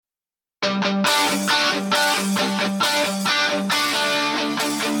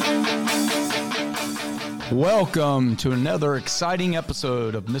Welcome to another exciting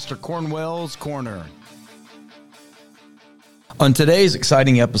episode of Mr. Cornwell's Corner. On today's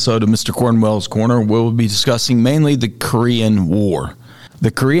exciting episode of Mr. Cornwell's Corner, we'll be discussing mainly the Korean War.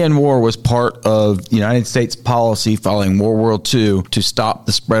 The Korean War was part of the United States policy following World War II to stop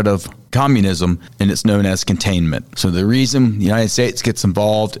the spread of communism, and it's known as containment. So the reason the United States gets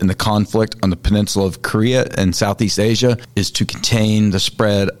involved in the conflict on the peninsula of Korea and Southeast Asia is to contain the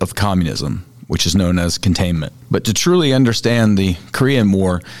spread of communism, which is known as containment. But to truly understand the Korean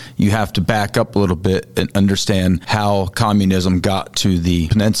War, you have to back up a little bit and understand how communism got to the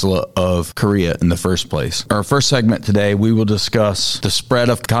peninsula of Korea in the first place. Our first segment today, we will discuss the spread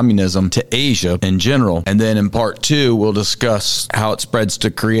of communism to Asia in general. And then in part two, we'll discuss how it spreads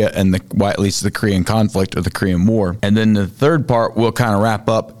to Korea and why it leads to the Korean conflict or the Korean War. And then the third part, we'll kind of wrap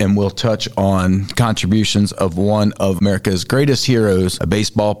up and we'll touch on contributions of one of America's greatest heroes, a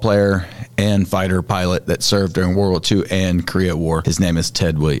baseball player and fighter pilot that served during World War II and Korea War. His name is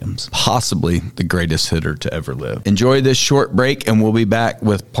Ted Williams, possibly the greatest hitter to ever live. Enjoy this short break, and we'll be back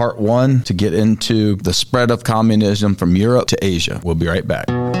with part one to get into the spread of communism from Europe to Asia. We'll be right back.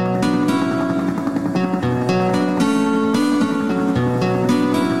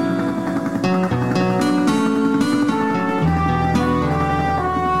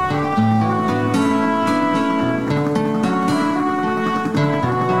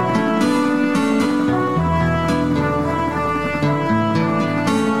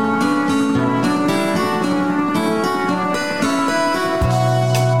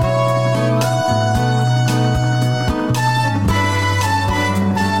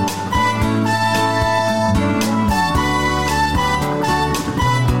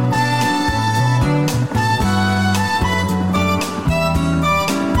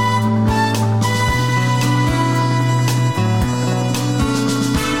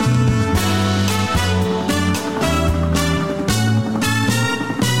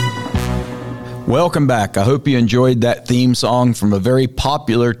 Welcome back. I hope you enjoyed that theme song from a very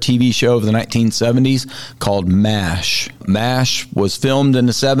popular TV show of the 1970s called MASH. MASH was filmed in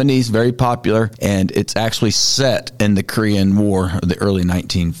the 70s, very popular, and it's actually set in the Korean War of the early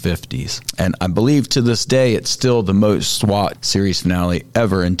 1950s. And I believe to this day, it's still the most watched series finale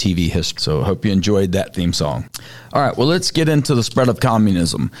ever in TV history. So I hope you enjoyed that theme song. All right, well, let's get into the spread of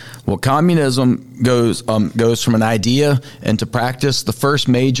communism. Well, communism goes from an idea into practice. The first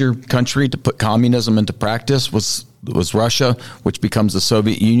major country to put communism into practice was Russia, which becomes the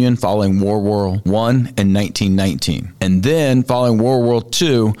Soviet Union following World War I in 1919. And then following World War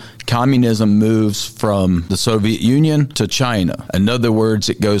II, communism moves from the Soviet Union to China. In other words,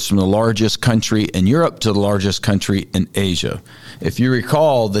 it goes from the largest country in Europe to the largest country in Asia. If you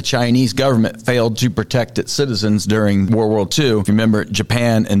recall, the Chinese government failed to protect its citizens during World War II. If you remember,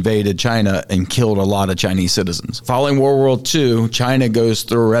 Japan invaded China and killed a lot of Chinese citizens. Following World War II, China goes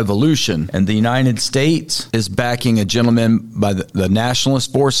through a revolution, and the United States is backing a gentleman by the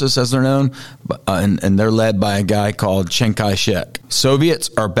nationalist forces, as they're known, and they're led by a guy called Chiang Kai-shek.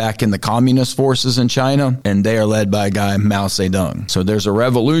 Soviets are backing the communist forces in China, and they are led by a guy, Mao Zedong. So there's a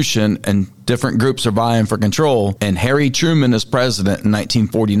revolution, and different groups are vying for control, and Harry Truman is president in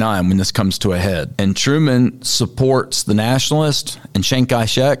 1949 when this comes to a head. And Truman supports the nationalists and Chiang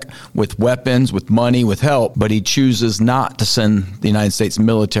Kai-shek with weapons, with money, with help, but he chooses not to send the United States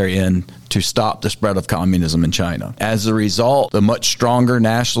military in to stop the spread of communism in China. As a result, the much stronger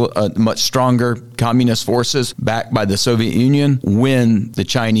communist forces backed by the Soviet Union win the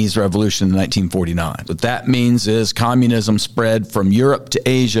Chinese Revolution in 1949. What that means is communism spread from Europe to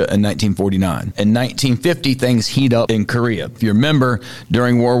Asia in 1949. In 1950, things heat up in Korea. If you remember,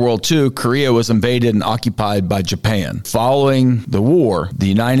 during World War II, Korea was invaded and occupied by Japan. Following the war, the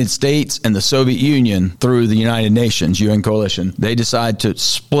United States and the Soviet Union, through the United Nations, UN coalition, they decide to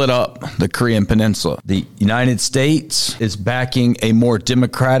split up the Korean Peninsula. The United States is backing a more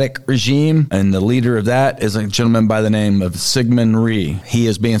democratic regime, and the leader of that is a gentleman by the name of Syngman Rhee. He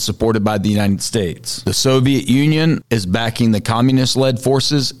is being supported by the United States. The Soviet Union is backing the communist-led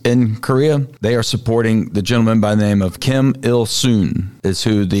forces in Korea. They are supporting the gentleman by the name of Kim Il-sung, is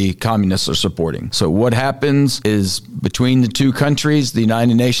who the communists are supporting. So what happens is between the two countries, the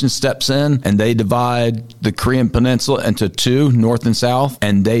United Nations steps in and they divide the Korean Peninsula into two, north and south,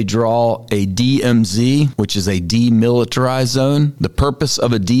 and they draw call a DMZ, which is a demilitarized zone. The purpose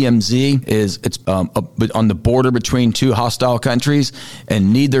of a DMZ is it's on the border between two hostile countries,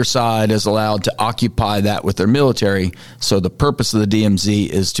 and neither side is allowed to occupy that with their military. So the purpose of the DMZ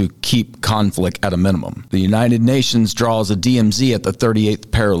is to keep conflict at a minimum. The United Nations draws a DMZ at the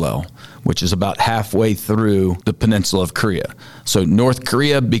 38th parallel, which is about halfway through the peninsula of Korea. So North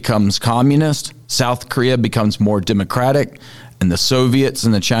Korea becomes communist, South Korea becomes more democratic, and the Soviets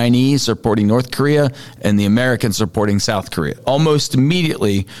and the Chinese are supporting North Korea, and the Americans are supporting South Korea. Almost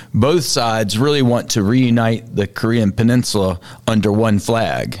immediately, both sides really want to reunite the Korean peninsula under one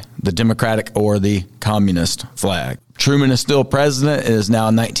flag, the democratic or the communist flag. Truman is still president. It is now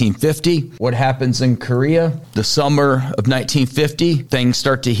 1950. What happens in Korea? The summer of 1950, things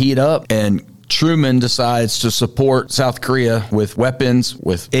start to heat up, and Truman decides to support South Korea with weapons,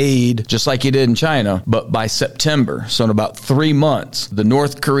 with aid, just like he did in China. But by September, so in about 3 months, the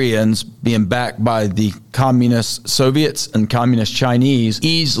North Koreans, being backed by the communist Soviets and communist Chinese,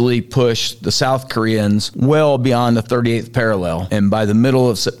 easily pushed the South Koreans well beyond the 38th parallel. And by the middle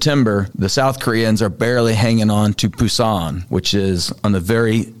of September, the South Koreans are barely hanging on to Busan, which is on the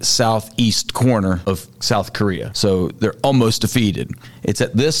very southeast corner of South Korea. So they're almost defeated. It's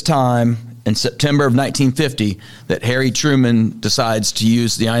at this time, in September of 1950, that Harry Truman decides to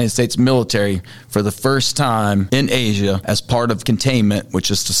use the United States military for the first time in Asia as part of containment, which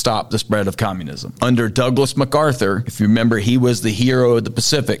is to stop the spread of communism. Under Douglas MacArthur, if you remember, he was the hero of the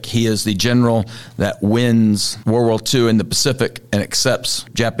Pacific. He is the general that wins World War II in the Pacific and accepts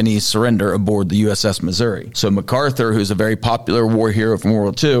Japanese surrender aboard the USS Missouri. So MacArthur, who's a very popular war hero from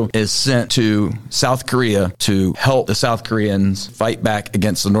World War II, is sent to South Korea to help the South Koreans fight back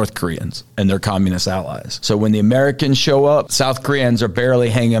against the North Koreans and their communist allies. So when the Americans show up, South Koreans are barely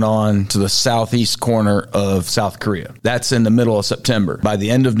hanging on to the southeast corner of South Korea. That's in the middle of September. By the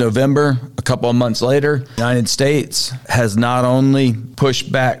end of November, a couple of months later, the United States has not only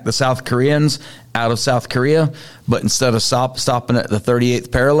pushed back the South Koreans out of South Korea, but instead of stopping at the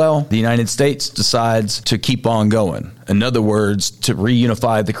 38th parallel, the United States decides to keep on going. In other words, to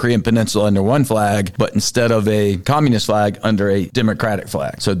reunify the Korean Peninsula under one flag, but instead of a communist flag, under a democratic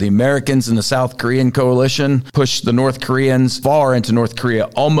flag. So the Americans and the South Korean coalition pushed the North Koreans far into North Korea,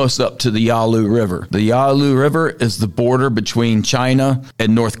 almost up to the Yalu River. The Yalu River is the border between China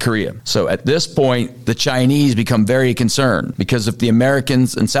and North Korea. So at this point, the Chinese become very concerned, because if the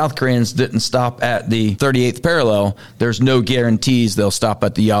Americans and South Koreans didn't stop at the 38th parallel, there's no guarantees they'll stop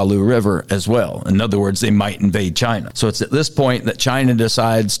at the Yalu River as well. In other words, they might invade China. So it's at this point that China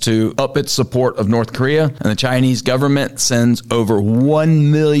decides to up its support of North Korea, and the Chinese government sends over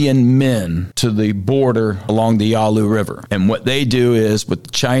 1 million men to the border along the Yalu River. And what they do is,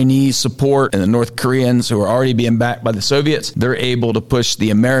 with Chinese support and the North Koreans who are already being backed by the Soviets, they're able to push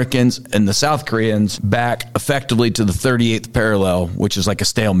the Americans and the South Koreans back effectively to the 38th parallel, which is like a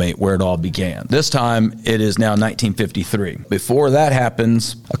stalemate where it all began. This time, it is now 1953. Before that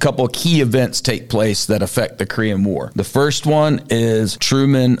happens, a couple of key events take place that affect the Korean War. The first one is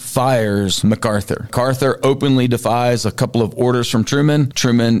Truman fires MacArthur. MacArthur openly defies a couple of orders from Truman.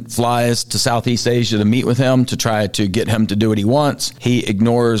 Truman flies to Southeast Asia to meet with him to try to get him to do what he wants. He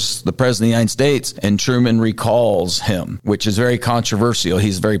ignores the President of the United States, and Truman recalls him, which is very controversial.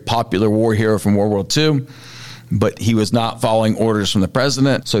 He's a very popular war hero from World War II, but he was not following orders from the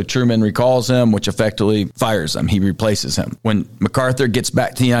president, so Truman recalls him, which effectively fires him. He replaces him. When MacArthur gets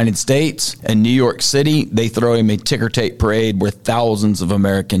back to the United States and New York City, they throw him a ticker tape parade where thousands of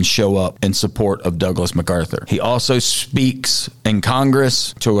Americans show up in support of Douglas MacArthur. He also speaks in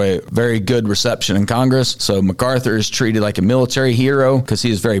Congress to a very good reception in Congress, so MacArthur is treated like a military hero because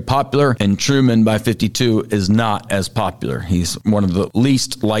he is very popular, and Truman by 52 is not as popular. He's one of the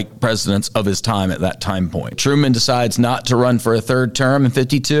least liked presidents of his time at that time point. Truman decides not to run for a third term in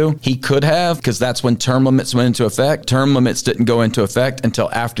 52. He could have, because that's when term limits went into effect. Term limits didn't go into effect until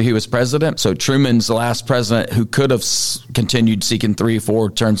after he was president. So Truman's the last president who could have continued seeking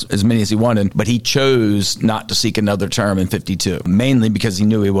 3-4 terms, as many as he wanted, but he chose not to seek another term in 52, mainly because he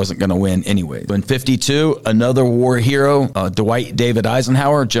knew he wasn't going to win anyway. In 52, another war hero, Dwight David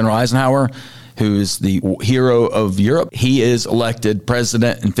Eisenhower, General Eisenhower, who's the hero of Europe. He is elected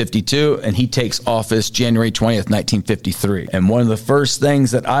president in 52, and he takes office January 20th, 1953. And one of the first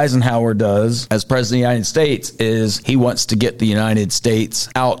things that Eisenhower does as president of the United States is he wants to get the United States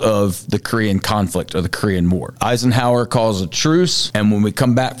out of the Korean conflict or the Korean War. Eisenhower calls a truce, and when we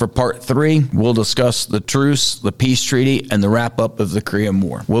come back for part 3, we'll discuss the truce, the peace treaty, and the wrap-up of the Korean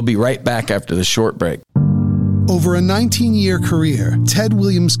War. We'll be right back after this short break. Over a 19-year career, Ted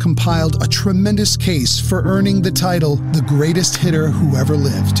Williams compiled a tremendous case for earning the title, The Greatest Hitter Who Ever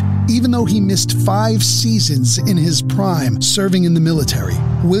Lived. Even though he missed 5 seasons in his prime serving in the military,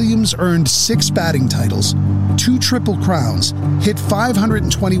 Williams earned 6 batting titles, 2 Triple Crowns, hit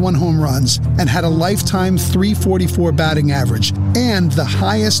 521 home runs, and had a lifetime .344 batting average and the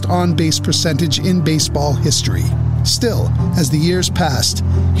highest on-base percentage in baseball history. Still, as the years passed,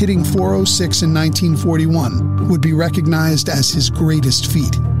 hitting .406 in 1941 would be recognized as his greatest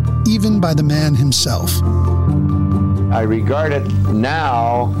feat, even by the man himself. I regard it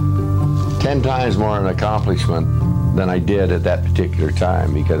now 10 times more an accomplishment than I did at that particular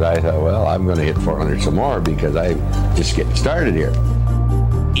time, because I thought, well, I'm going to hit 400 some more because I'm just getting started here.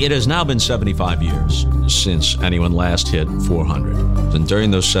 It has now been 75 years since anyone last hit 400. And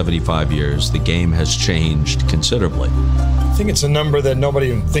during those 75 years, the game has changed considerably. I think it's a number that nobody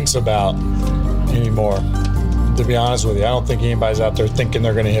even thinks about anymore. To be honest with you, I don't think anybody's out there thinking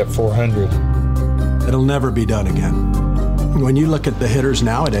they're going to hit 400. It'll never be done again. When you look at the hitters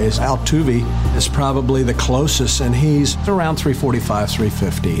nowadays, Altuve is probably the closest, and he's around 345,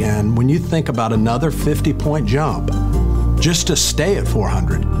 350. And when you think about another 50-point jump, just to stay at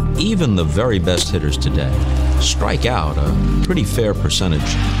 400. Even the very best hitters today strike out a pretty fair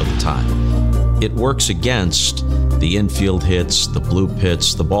percentage of the time. It works against the infield hits, the bloop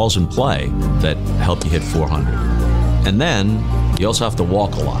hits, the balls in play that help you hit 400. And then you also have to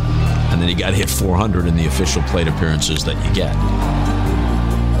walk a lot. And then you got to hit 400 in the official plate appearances that you get.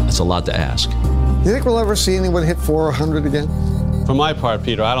 That's a lot to ask. You think we'll ever see anyone hit 400 again? For my part,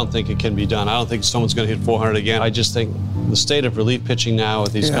 Peter, I don't think it can be done. I don't think someone's going to hit 400 again. I just think the state of relief pitching now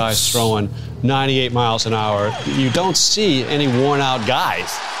with these guys throwing 98 miles an hour, you don't see any worn-out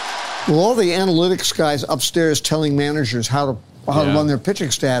guys. Well, all the analytics guys upstairs telling managers how to run their pitching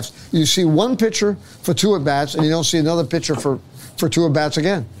staffs, you see one pitcher for 2 at-bats, and you don't see another pitcher for 2 at-bats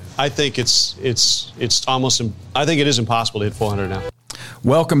again. I think I think it is impossible to hit 400 now.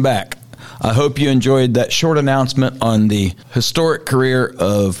 Welcome back. I hope you enjoyed that short announcement on the historic career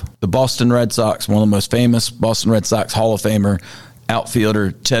of the Boston Red Sox, one of the most famous Boston Red Sox Hall of Famer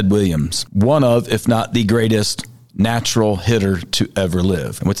outfielder Ted Williams, one of, if not the greatest natural hitter to ever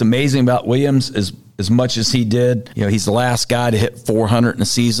live. And what's amazing about Williams is, as much as he did, he's the last guy to hit 400 in a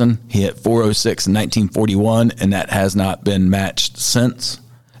season. He hit 406 in 1941, and that has not been matched since.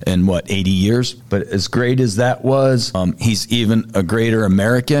 In 80 years. But as great as that was, he's even a greater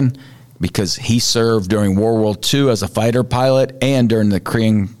American because he served during World War II as a fighter pilot and during the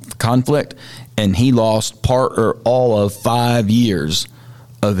Korean conflict, and he lost part or all of 5 years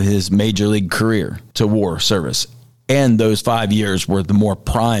of his major league career to war service. And those 5 years were the more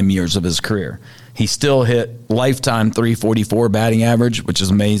prime years of his career. He still hit lifetime .344 batting average, which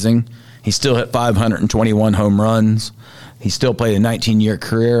is amazing. He still hit 521 home runs. He still played a 19-year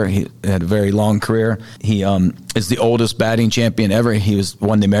career. He had a very long career. He is the oldest batting champion ever. He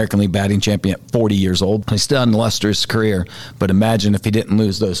won the American League batting champion at 40 years old. He still had an illustrious career, but imagine if he didn't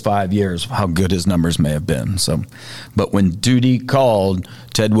lose those 5 years, how good his numbers may have been. But when duty called,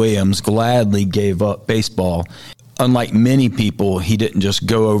 Ted Williams gladly gave up baseball. Unlike many people, he didn't just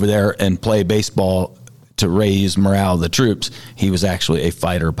go over there and play baseball to raise morale of the troops. He was actually a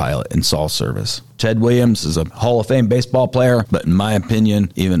fighter pilot and saw service. Ted Williams is a Hall of Fame baseball player, but in my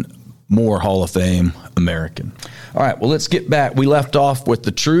opinion, even more Hall of Fame American. All right, well, let's get back. We left off with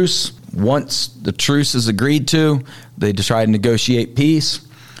the truce. Once the truce is agreed to, they try to negotiate peace.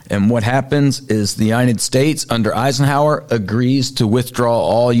 And what happens is the United States, under Eisenhower, agrees to withdraw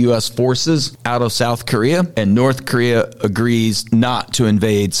all U.S. forces out of South Korea, and North Korea agrees not to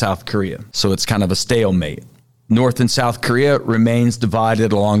invade South Korea. So it's kind of a stalemate. North and South Korea remains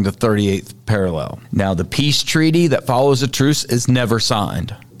divided along the 38th parallel. Now, the peace treaty that follows the truce is never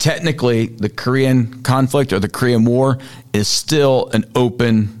signed. Technically, the Korean conflict or the Korean War is still an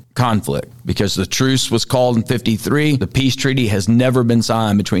open conflict because the truce was called in 1953. The peace treaty has never been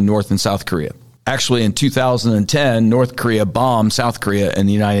signed between North and South Korea. Actually, in 2010, North Korea bombed South Korea, and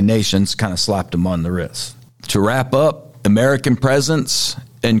the United Nations kind of slapped them on the wrist. To wrap up, American presence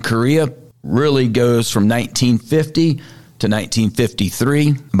in Korea really goes from 1950 to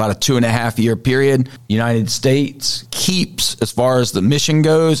 1953, about a 2.5-year period. United States keeps, as far as the mission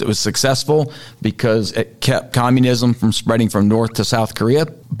goes, it was successful because it kept communism from spreading from North to South Korea.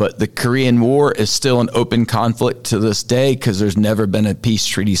 But the Korean War is still an open conflict to this day because there's never been a peace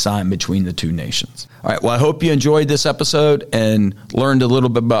treaty signed between the two nations. All right, well, I hope you enjoyed this episode and learned a little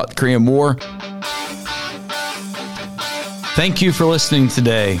bit about the Korean War. Thank you for listening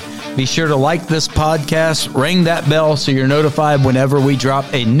today. Be sure to like this podcast, ring that bell so you're notified whenever we drop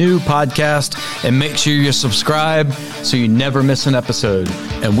a new podcast, and make sure you're subscribed so you never miss an episode.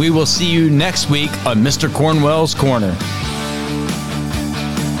 And we will see you next week on Mr. Cornwell's Corner.